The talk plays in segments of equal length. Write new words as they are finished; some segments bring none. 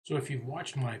So if you've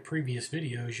watched my previous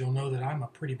videos, you'll know that I'm a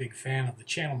pretty big fan of the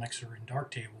channel mixer in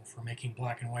Darktable for making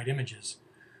black and white images.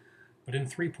 But in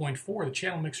 3.4, the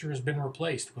channel mixer has been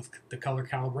replaced with the color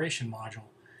calibration module.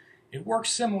 It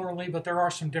works similarly, but there are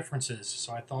some differences,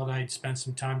 so I thought I'd spend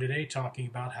some time today talking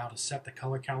about how to set the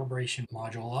color calibration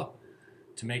module up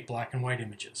to make black and white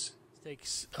images.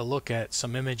 Let's take a look at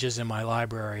some images in my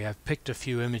library. I've picked a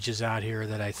few images out here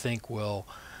that I think will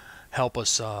help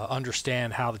us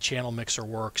understand how the channel mixer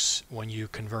works when you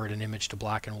convert an image to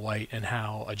black and white, and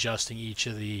how adjusting each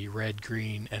of the red,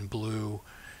 green, and blue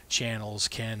channels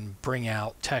can bring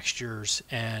out textures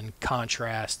and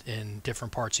contrast in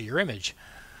different parts of your image.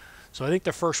 So I think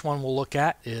the first one we'll look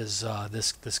at is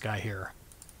this guy here.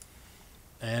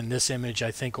 And this image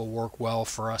I think will work well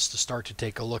for us to start to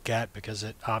take a look at, because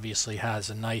it obviously has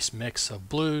a nice mix of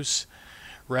blues,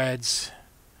 reds,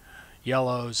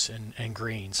 yellows, and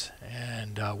greens,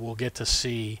 and we'll get to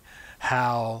see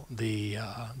how the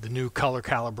new color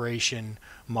calibration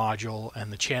module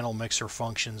and the channel mixer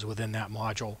functions within that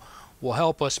module will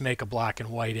help us make a black and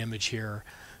white image here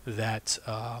that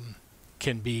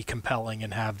can be compelling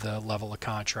and have the level of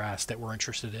contrast that we're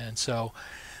interested in. So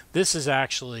this is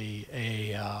actually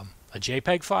a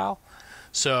JPEG file.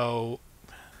 So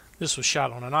this was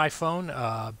shot on an iPhone,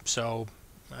 a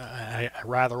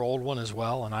rather old one as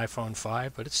well, an iPhone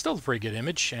 5, but it's still a pretty good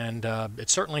image, and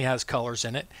it certainly has colors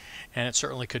in it, and it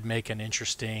certainly could make an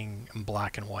interesting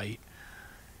black and white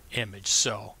image.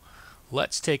 So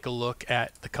let's take a look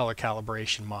at the color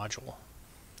calibration module.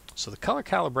 So the color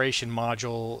calibration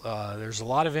module, there's a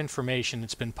lot of information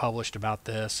that's been published about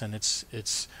this, and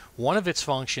it's one of its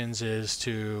functions is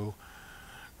to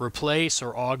replace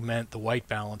or augment the white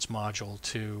balance module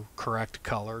to correct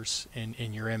colors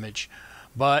in your image.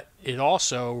 But it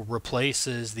also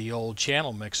replaces the old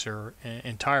channel mixer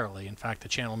entirely. In fact, the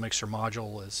channel mixer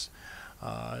module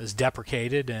is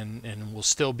deprecated and will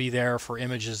still be there for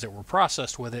images that were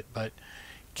processed with it, but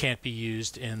can't be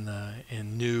used in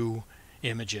new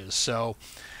images. So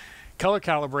color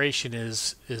calibration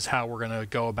is how we're going to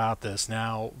go about this.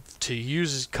 Now, to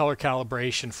use color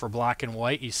calibration for black and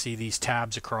white, you see these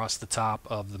tabs across the top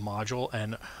of the module,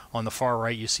 and on the far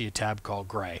right you see a tab called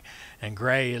gray, and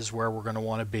gray is where we're going to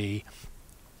want to be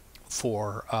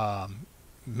for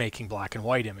making black and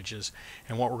white images.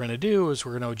 And what we're going to do is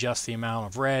we're going to adjust the amount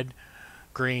of red,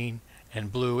 green,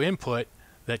 and blue input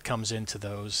that comes into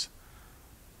those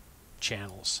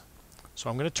channels. So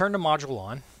I'm going to turn the module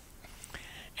on,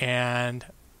 and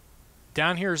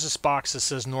down here is this box that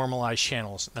says normalize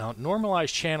channels. Now,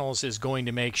 normalize channels is going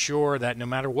to make sure that no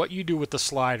matter what you do with the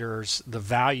sliders, the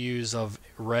values of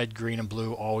red, green, and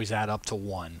blue always add up to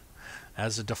 1.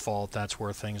 As a default, that's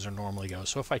where things are normally go.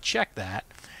 So if I check that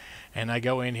and I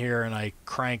go in here and I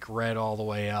crank red all the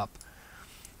way up,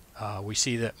 we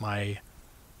see that my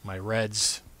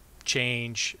reds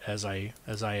change as I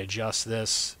adjust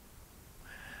this,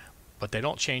 but they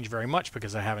don't change very much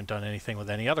because I haven't done anything with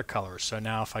any other colors. So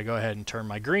now if I go ahead and turn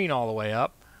my green all the way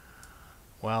up,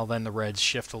 well, then the reds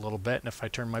shift a little bit, and if I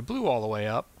turn my blue all the way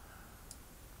up,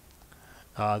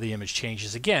 the image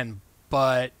changes again.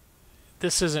 But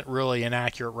this isn't really an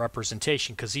accurate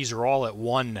representation, because these are all at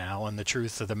 1 now, and the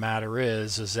truth of the matter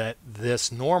is that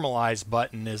this normalize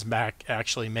button is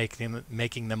actually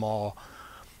making them all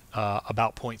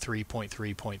about 0.3,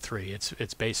 0.3, 0.3.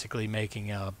 It's basically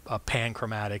making a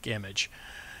panchromatic image.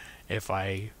 If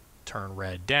I turn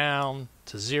red down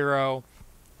to 0,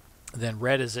 then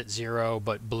red is at 0,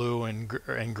 but blue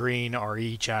and green are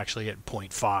each actually at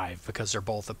 0.5 because they're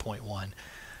both at 0.1.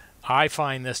 I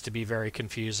find this to be very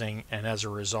confusing, and as a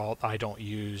result I don't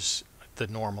use the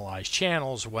normalized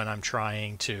channels when I'm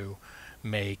trying to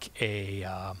make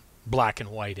a black and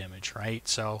white image, right?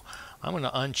 So I'm going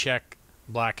to uncheck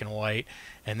black and white,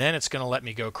 and then it's going to let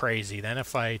me go crazy. Then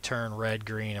if I turn red,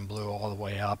 green, and blue all the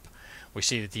way up, we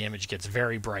see that the image gets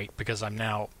very bright, because I'm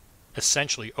now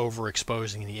essentially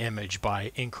overexposing the image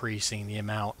by increasing the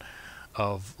amount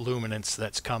of luminance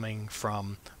that's coming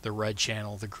from the red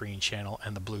channel, the green channel,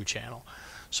 and the blue channel.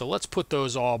 So let's put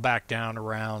those all back down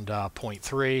around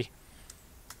 0.3.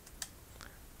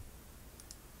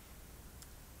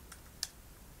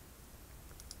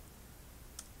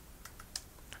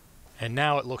 And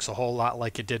now it looks a whole lot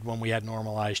like it did when we had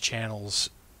normalized channels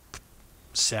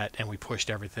set and we pushed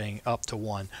everything up to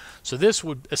 1. So this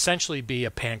would essentially be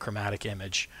a panchromatic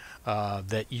image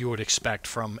that you would expect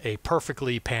from a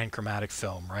perfectly panchromatic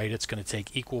film, right? It's going to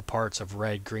take equal parts of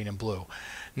red, green, and blue.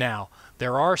 Now,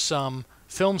 there are some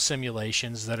film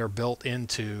simulations that are built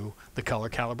into the color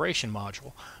calibration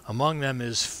module. Among them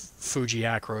is Fuji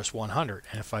Acros 100.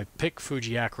 And if I pick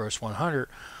Fuji Acros 100,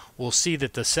 we'll see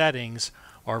that the settings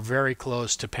are very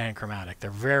close to panchromatic.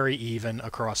 They're very even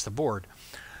across the board.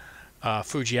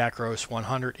 Fuji Acros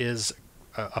 100 is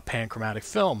a panchromatic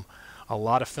film. A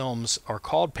lot of films are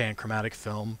called panchromatic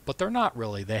film, but they're not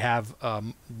really. They have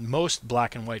most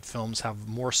black and white films have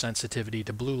more sensitivity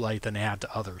to blue light than they have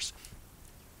to others.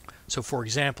 So for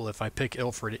example, if I pick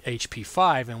Ilford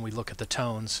HP5 and we look at the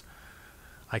tones,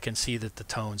 I can see that the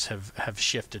tones have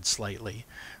shifted slightly,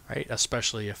 right?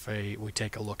 Especially if we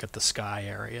take a look at the sky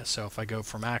area. So if I go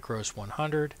from Acros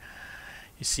 100,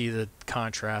 you see the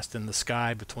contrast in the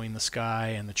sky between the sky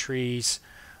and the trees.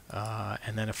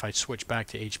 And then if I switch back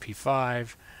to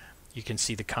HP5, you can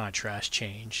see the contrast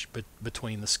change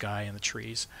between the sky and the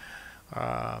trees.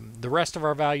 The rest of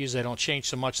our values, they don't change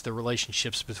so much. The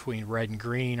relationships between red and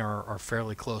green are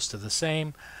fairly close to the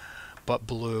same, but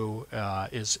blue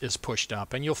is pushed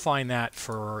up. And you'll find that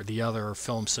for the other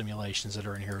film simulations that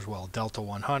are in here as well. Delta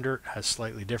 100 has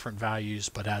slightly different values,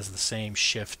 but has the same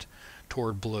shift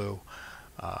toward blue.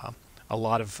 A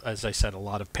lot of, as I said, a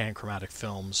lot of panchromatic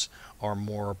films are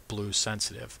more blue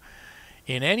sensitive.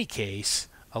 In any case,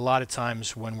 a lot of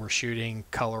times when we're shooting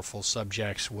colorful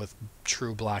subjects with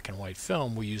true black and white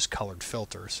film, we use colored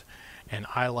filters. And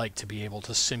I like to be able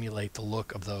to simulate the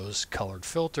look of those colored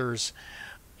filters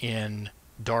in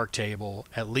Darktable,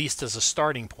 at least as a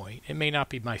starting point. It may not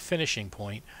be my finishing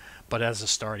point, but as a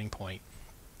starting point.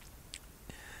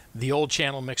 The old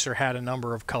channel mixer had a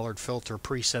number of colored filter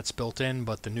presets built in,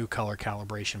 but the new color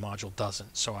calibration module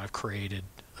doesn't. So I've created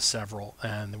several,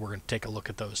 and we're going to take a look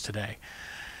at those today.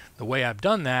 The way I've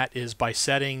done that is by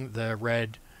setting the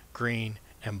red, green,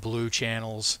 and blue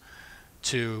channels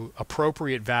to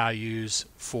appropriate values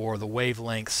for the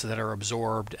wavelengths that are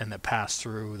absorbed and that pass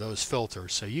through those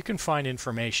filters. So you can find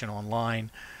information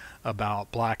online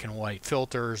about black and white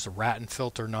filters, the Ratten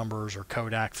filter numbers or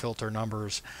Kodak filter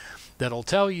numbers, that'll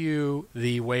tell you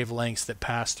the wavelengths that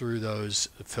pass through those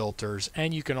filters.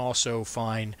 And you can also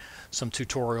find some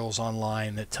tutorials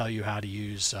online that tell you how to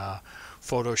use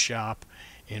Photoshop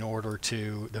in order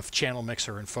to, the channel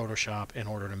mixer in Photoshop, in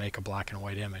order to make a black and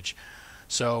white image.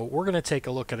 So we're going to take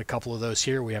a look at a couple of those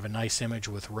here. We have a nice image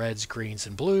with reds, greens,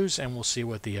 and blues, and we'll see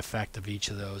what the effect of each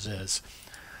of those is.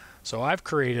 So I've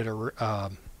created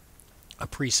a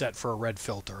preset for a red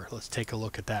filter. Let's take a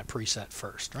look at that preset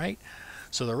first, right?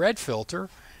 So the red filter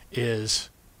is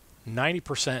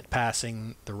 90%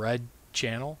 passing the red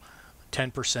channel,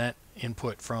 10%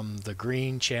 input from the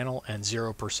green channel, and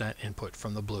 0% input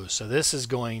from the blue. So this is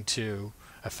going to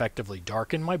effectively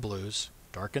darken my blues,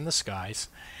 darken the skies,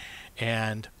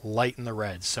 and lighten the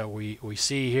reds. So we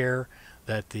see here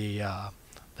that the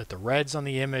reds on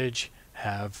the image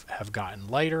have gotten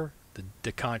lighter.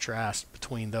 The contrast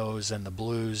between those and the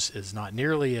blues is not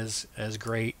nearly as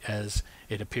great as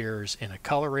it appears in a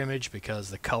color image, because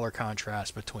the color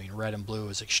contrast between red and blue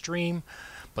is extreme,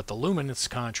 but the luminance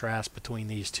contrast between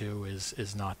these two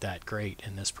is not that great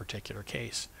in this particular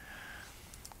case.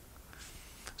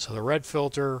 So the red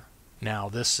filter, now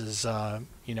this is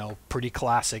you know, pretty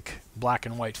classic black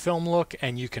and white film look,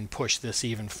 and you can push this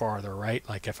even farther, right?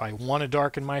 Like if I want to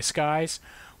darken my skies,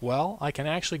 well, I can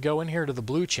actually go in here to the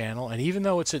blue channel, and even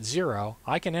though it's at 0,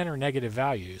 I can enter negative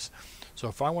values. So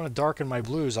if I want to darken my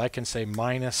blues, I can say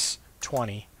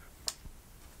 -20,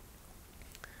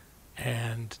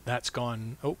 and that's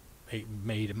gone, oh, it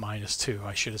made it -2.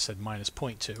 I should have said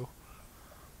 -0.2.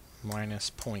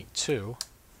 -0.2.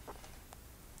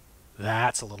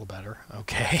 That's a little better.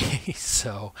 Okay,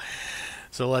 so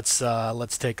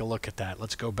let's take a look at that.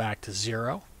 Let's go back to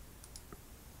 0.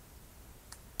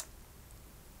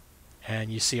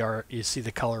 And you see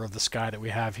the color of the sky that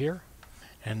we have here.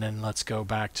 And then let's go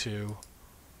back to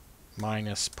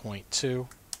 -0.2.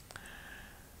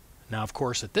 Now, of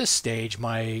course, at this stage,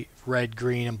 my red,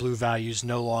 green, and blue values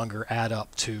no longer add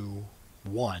up to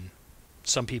 1.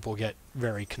 Some people get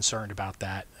very concerned about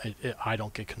that. I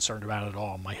don't get concerned about it at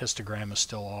all. My histogram is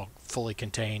still all fully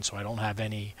contained, so I don't have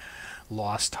any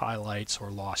lost highlights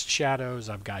or lost shadows.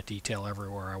 I've got detail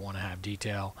everywhere I want to have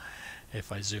detail.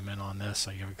 If I zoom in on this,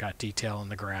 I've got detail in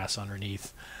the grass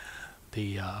underneath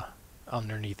the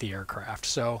aircraft.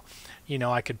 So, you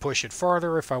know, I could push it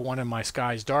farther if I wanted my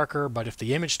skies darker, but if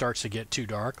the image starts to get too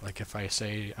dark, like if I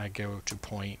say I go to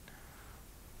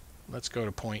let's go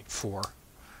to 0.4.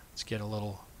 Let's get a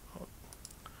little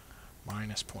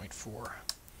 -0.4.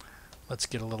 Let's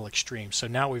get a little extreme. So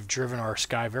now we've driven our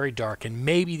sky very dark, and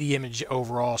maybe the image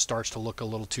overall starts to look a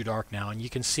little too dark now, and you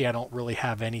can see I don't really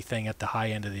have anything at the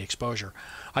high end of the exposure.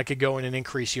 I could go in and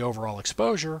increase the overall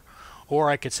exposure, or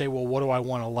I could say, well, what do I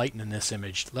want to lighten in this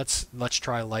image? Let's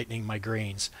try lightening my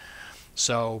greens.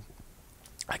 So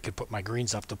I could put my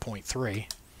greens up to 0.3,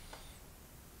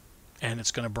 and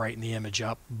it's going to brighten the image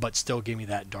up, but still give me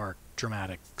that dark,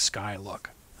 dramatic sky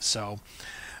look. So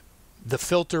the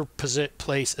filter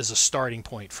place is a starting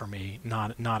point for me,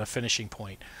 not a finishing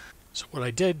point. So what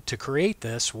I did to create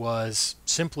this was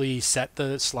simply set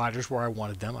the sliders where I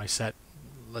wanted them. I set,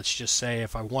 let's just say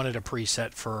if I wanted a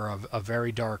preset for a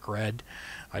very dark red,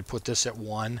 I'd put this at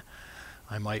 1.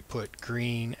 I might put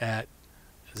green at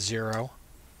 0.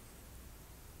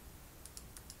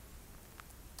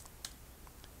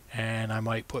 And I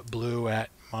might put blue at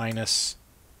minus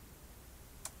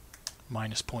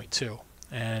 0.2.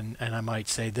 And I might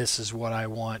say this is what I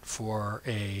want for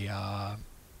a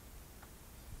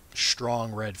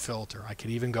strong red filter. I could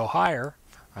even go higher.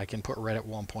 I can put red at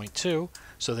 1.2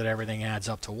 so that everything adds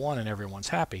up to 1 and everyone's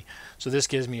happy. So this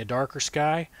gives me a darker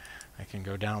sky. I can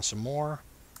go down some more,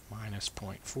 minus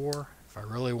 0.4 if I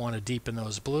really want to deepen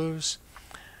those blues,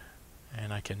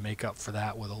 and I can make up for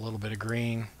that with a little bit of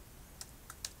green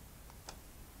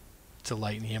to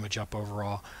lighten the image up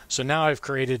overall. So now I've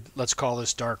created, let's call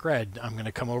this dark red. I'm going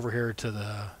to come over here to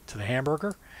the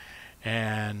hamburger,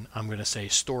 and I'm going to say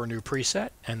store new preset,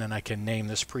 and then I can name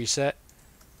this preset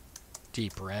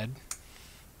deep red.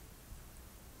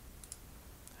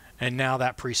 And now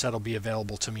that preset will be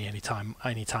available to me anytime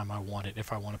I want it,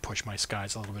 if I want to push my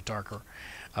skies a little bit darker.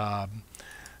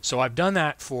 So I've done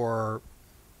that for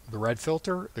the red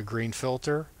filter, the green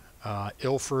filter,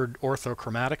 Ilford Ortho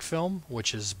chromatic film,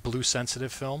 which is blue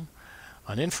sensitive film,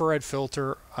 an infrared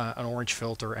filter, an orange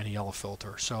filter, and a yellow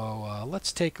filter. So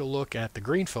let's take a look at the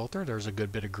green filter. There's a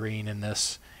good bit of green in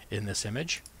this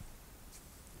image.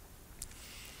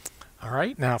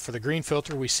 Alright, now for the green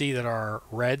filter, we see that our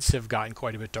reds have gotten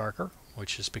quite a bit darker,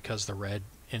 which is because the red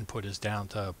input is down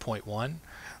to 0.1.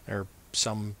 There are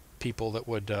some people that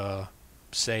would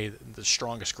say the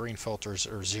strongest green filters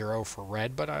are 0 for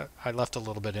red, but I left a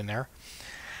little bit in there.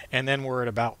 And then we're at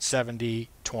about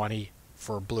 70-20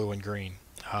 for blue and green.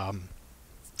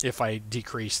 If I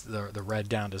decrease the red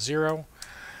down to 0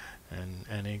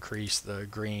 and increase the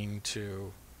green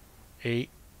to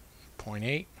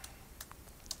 8.8,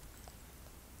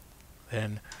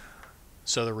 then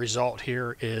so the result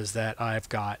here is that I've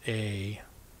got a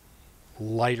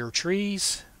lighter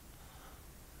trees,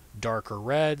 darker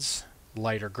reds,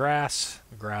 lighter grass.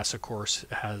 The grass, of course,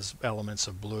 has elements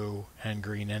of blue and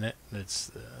green in it.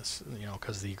 It's you know,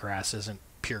 because the grass isn't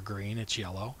pure green, it's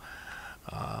yellow.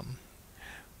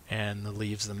 And the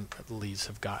leaves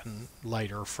have gotten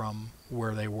lighter from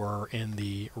where they were in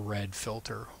the red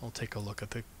filter. We'll take a look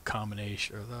at the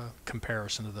combination or the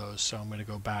comparison of those. So I'm going to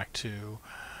go back to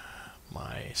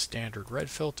my standard red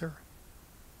filter,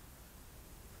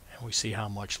 and we see how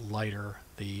much lighter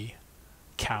the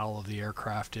cowl of the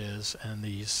aircraft is and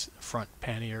these front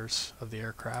panniers of the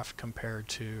aircraft compared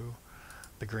to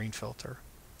the green filter,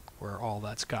 where all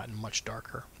that's gotten much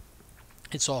darker.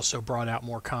 It's also brought out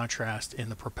more contrast in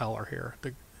the propeller here.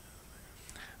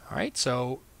 Alright,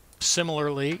 so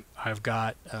similarly, I've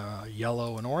got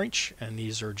yellow and orange, and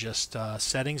these are just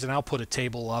settings, and I'll put a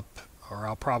table up, or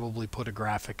I'll probably put a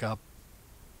graphic up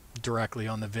directly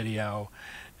on the video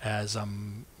as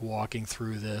I'm walking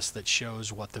through this that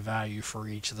shows what the value for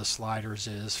each of the sliders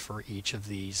is for each of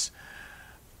these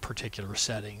particular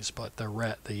settings. But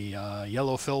the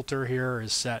yellow filter here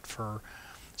is set for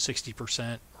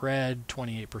 60% red,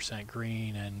 28%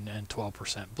 green, and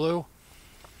 12% blue.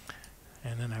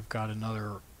 And then I've got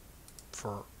another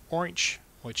for orange,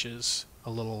 which is a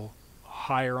little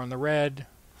higher on the red,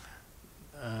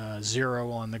 0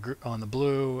 on the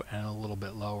blue, and a little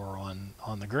bit lower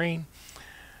on the green.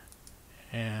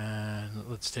 And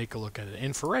let's take a look at an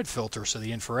infrared filter. So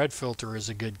the infrared filter is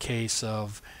a good case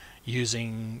of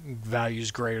using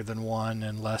values greater than 1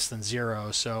 and less than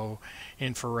 0. So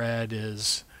infrared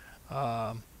is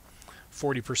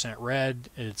 40% red,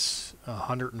 it's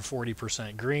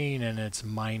 140% green, and it's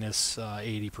minus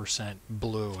 80%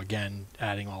 blue, again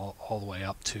adding all the way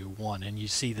up to 1. And you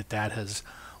see that has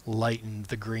lightened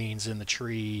the greens in the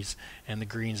trees and the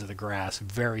greens of the grass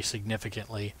very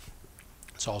significantly.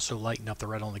 It's also lightened up the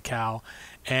red on the cow,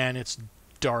 and it's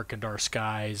darkened our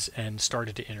skies and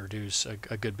started to introduce a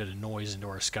good bit of noise into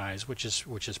our skies, which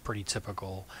is pretty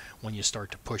typical when you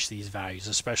start to push these values,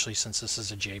 especially since this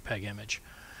is a JPEG image.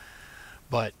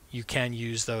 But you can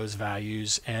use those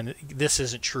values, and this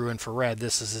isn't true infrared.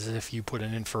 This is as if you put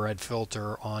an infrared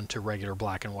filter onto regular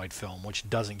black and white film, which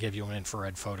doesn't give you an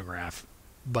infrared photograph,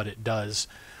 but it does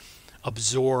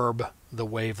absorb the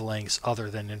wavelengths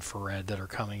other than infrared that are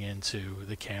coming into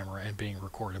the camera and being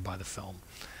recorded by the film.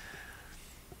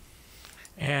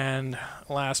 And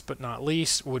last but not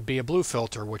least would be a blue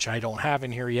filter, which I don't have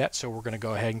in here yet, so we're going to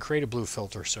go ahead and create a blue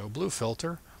filter. So blue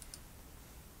filter,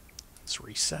 Let's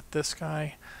reset this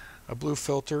guy. A blue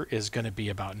filter is going to be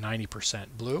about 90%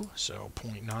 blue, so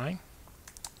 0.9.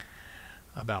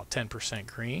 About 10%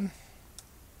 green.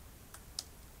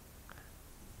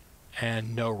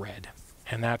 And no red.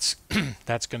 And that's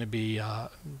that's going to be a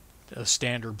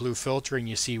standard blue filter, and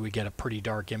you see we get a pretty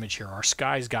dark image here. Our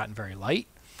sky's gotten very light,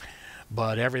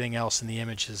 but everything else in the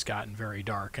image has gotten very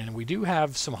dark. And we do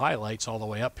have some highlights all the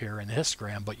way up here in the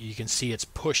histogram, but you can see it's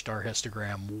pushed our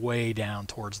histogram way down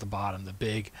towards the bottom.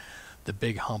 The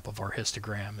big hump of our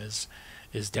histogram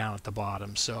is down at the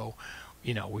bottom. So,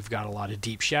 you know, we've got a lot of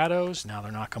deep shadows. Now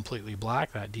they're not completely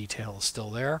black. That detail is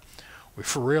still there.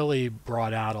 We've really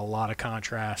brought out a lot of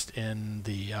contrast in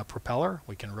the propeller.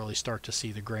 We can really start to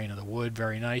see the grain of the wood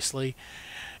very nicely.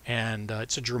 And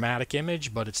it's a dramatic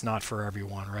image, but it's not for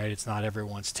everyone, right? It's not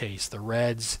everyone's taste. The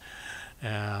reds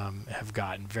have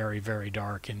gotten very, very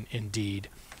dark indeed.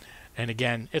 And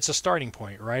again, it's a starting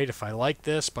point, right? If I like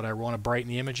this, but I want to brighten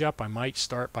the image up, I might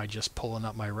start by just pulling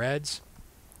up my reds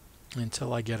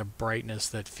until I get a brightness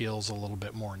that feels a little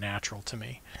bit more natural to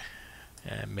me.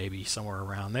 And maybe somewhere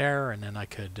around there, and then I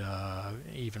could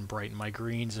even brighten my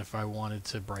greens if I wanted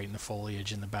to brighten the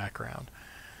foliage in the background.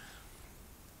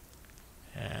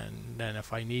 And then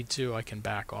if I need to, I can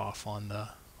back off on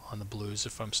the blues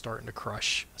if I'm starting to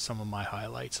crush some of my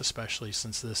highlights, especially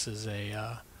since this is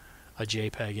a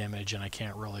JPEG image and I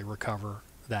can't really recover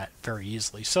that very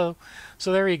easily. So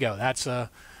there you go. That's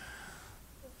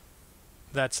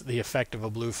the effect of a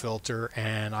blue filter,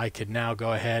 and I could now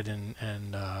go ahead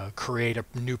and create a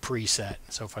new preset.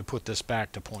 So if I put this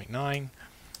back to 0.9, I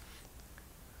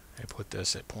put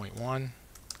this at 0.1,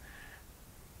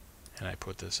 and I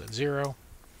put this at 0,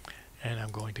 and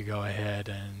I'm going to go ahead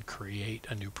and create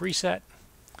a new preset,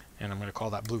 and I'm going to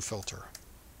call that blue filter.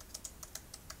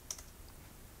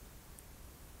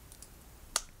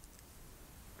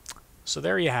 So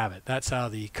there you have it. That's how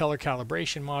the color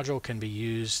calibration module can be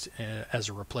used as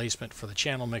a replacement for the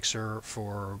channel mixer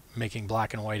for making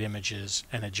black and white images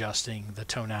and adjusting the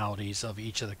tonalities of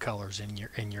each of the colors in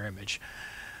your image.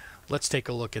 Let's take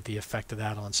a look at the effect of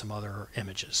that on some other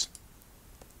images.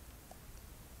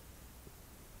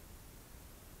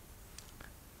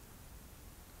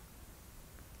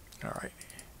 All right,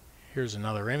 here's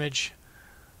another image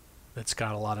that's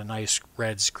got a lot of nice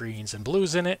reds, greens, and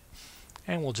blues in it.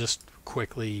 And we'll just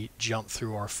quickly jump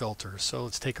through our filters. So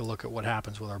let's take a look at what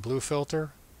happens with our blue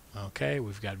filter. Okay,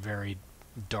 we've got very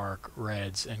dark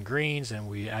reds and greens, and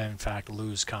we in fact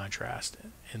lose contrast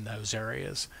in those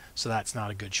areas. So that's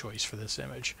not a good choice for this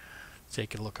image.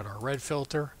 Take a look at our red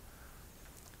filter,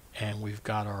 and we've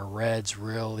got our reds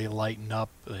really lighten up.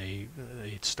 They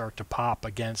start to pop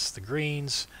against the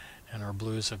greens, and our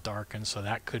blues have darkened. So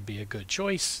that could be a good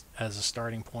choice as a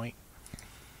starting point.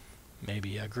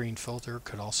 Maybe a green filter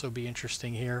could also be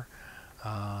interesting here.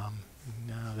 Now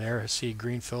there, see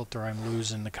green filter, I'm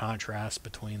losing the contrast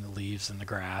between the leaves and the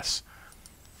grass.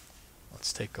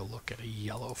 Let's take a look at a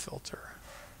yellow filter.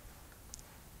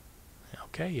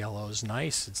 Okay, yellow is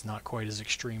nice. It's not quite as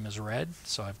extreme as red,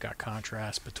 so I've got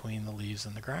contrast between the leaves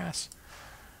and the grass.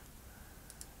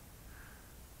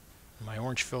 My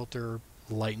orange filter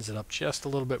lightens it up just a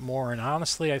little bit more, and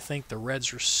honestly I think the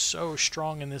reds are so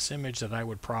strong in this image that I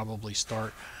would probably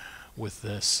start with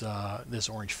this this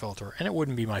orange filter, and it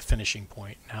wouldn't be my finishing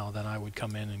point. Now then I would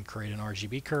come in and create an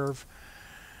RGB curve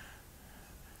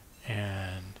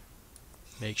and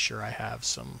make sure I have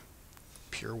some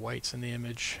pure whites in the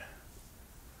image,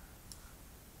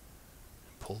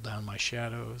 pull down my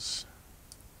shadows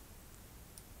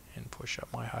and push up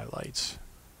my highlights,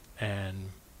 and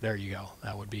there you go.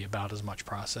 That would be about as much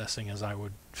processing as I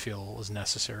would feel is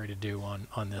necessary to do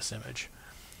on this image.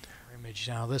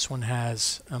 Now this one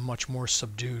has a much more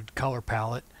subdued color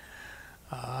palette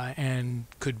and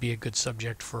could be a good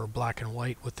subject for black and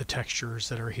white with the textures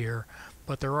that are here.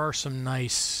 But there are some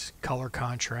nice color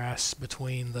contrasts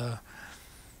between the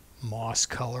moss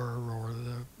color or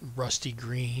the rusty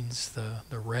greens,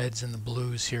 the reds and the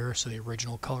blues here. So the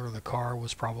original color of the car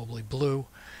was probably blue.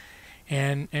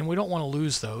 And we don't want to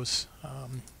lose those.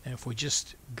 And if we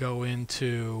just go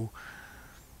into,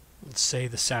 let's say,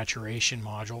 the saturation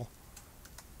module,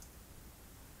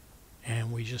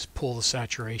 and we just pull the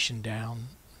saturation down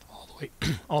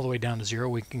all the way down to 0,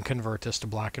 we can convert this to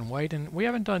black and white. And we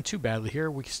haven't done too badly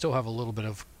here. We still have a little bit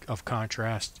of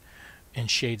contrast and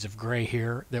shades of gray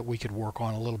here that we could work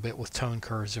on a little bit with tone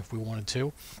curves if we wanted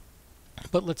to.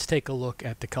 But let's take a look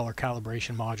at the color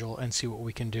calibration module and see what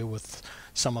we can do with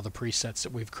some of the presets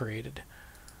that we've created.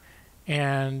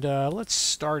 And let's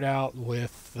start out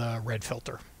with the red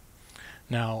filter.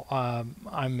 Now,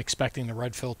 I'm expecting the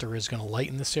red filter is going to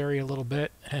lighten this area a little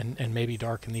bit and maybe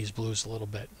darken these blues a little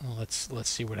bit. Well, let's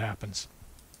see what happens.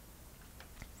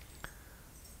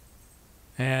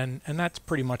 And that's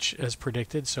pretty much as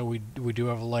predicted. So we do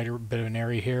have a lighter bit of an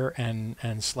area here and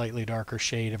slightly darker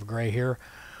shade of gray here.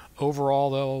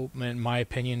 Overall, though, in my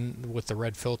opinion, with the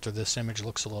red filter, this image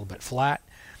looks a little bit flat.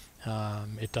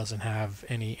 It doesn't have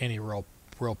any real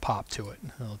pop to it.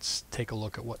 Let's take a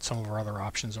look at what some of our other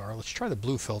options are. Let's try the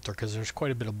blue filter because there's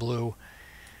quite a bit of blue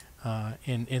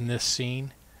in this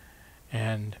scene,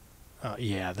 and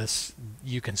yeah, this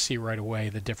you can see right away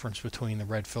the difference between the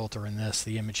red filter and this.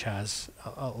 The image has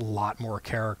a lot more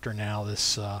character now.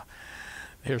 This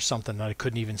here's something that I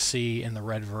couldn't even see in the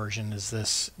red version, is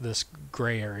this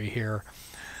gray area here.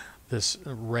 This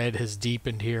red has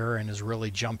deepened here and has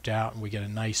really jumped out, and we get a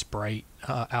nice bright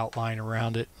outline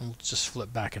around it. And we'll just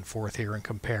flip back and forth here and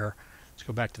compare. Let's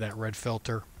go back to that red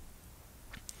filter.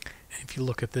 If you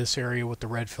look at this area with the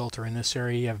red filter in this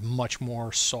area, you have much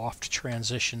more soft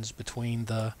transitions between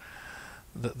the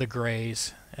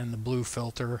grays, and the blue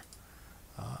filter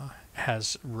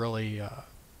has really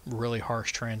really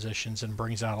harsh transitions and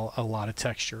brings out a lot of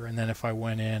texture. And then if I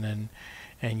went in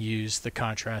and used the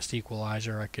contrast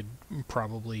equalizer, I could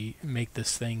probably make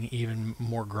this thing even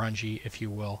more grungy, if you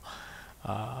will.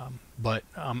 But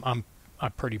I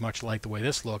pretty much like the way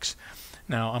this looks.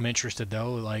 Now I'm interested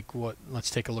though, let's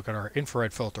take a look at our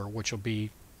infrared filter, which will be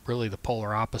really the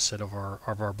polar opposite of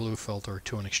our blue filter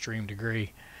to an extreme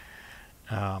degree.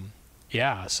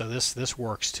 Yeah, so this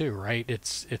works too, right?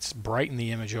 It's brightened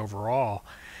the image overall,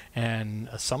 and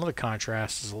some of the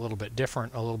contrast is a little bit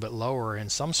different, a little bit lower in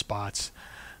some spots,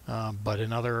 but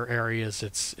in other areas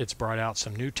it's brought out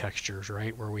some new textures,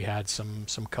 right, where we had some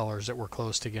colors that were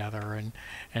close together,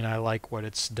 and I like what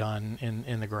it's done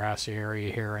in the grassy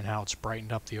area here and how it's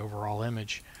brightened up the overall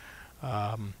image.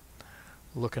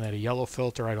 Looking at a yellow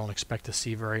filter, I don't expect to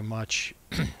see very much.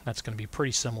 That's going to be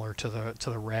pretty similar to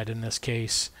the red in this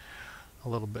case, a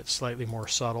little bit slightly more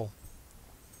subtle.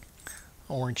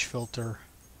 Orange filter,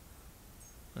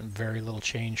 and very little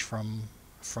change from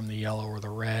the yellow or the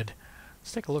red.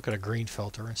 Let's take a look at a green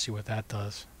filter and see what that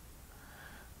does.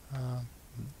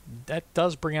 That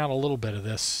does bring out a little bit of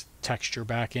this texture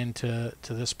back into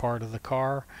this part of the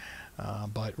car,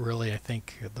 but really I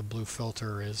think the blue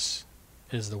filter is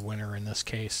the winner in this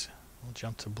case. We'll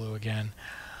jump to blue again.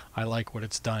 I like what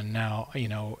it's done. Now, you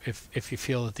know, if you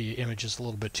feel that the image is a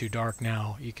little bit too dark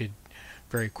now, you could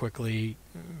very quickly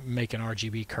make an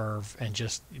RGB curve and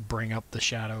just bring up the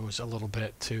shadows a little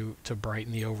bit to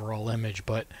brighten the overall image.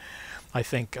 But I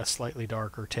think a slightly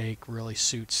darker take really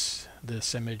suits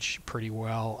this image pretty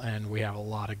well, and we have a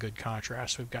lot of good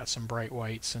contrast. We've got some bright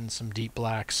whites and some deep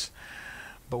blacks,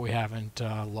 but we haven't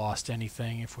lost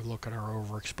anything. If we look at our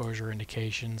overexposure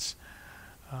indications,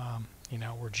 you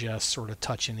know, we're just sort of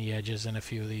touching the edges in a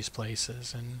few of these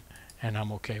places, and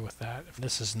I'm okay with that.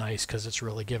 This is nice because it's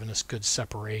really given us good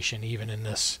separation, even in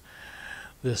this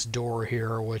door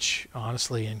here, which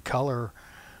honestly in color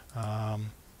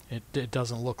it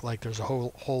doesn't look like there's a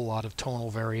whole lot of tonal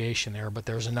variation there, but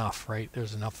there's enough, right?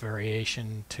 There's enough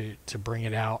variation to bring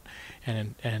it out,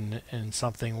 and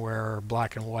something where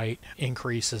black and white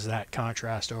increases that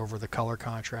contrast over the color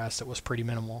contrast that was pretty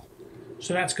minimal.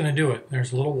 So that's going to do it.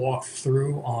 There's a little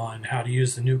walkthrough on how to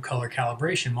use the new color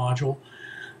calibration module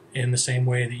in the same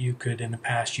way that you could in the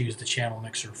past use the channel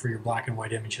mixer for your black and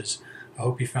white images. I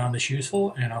hope you found this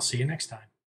useful, and I'll see you next time.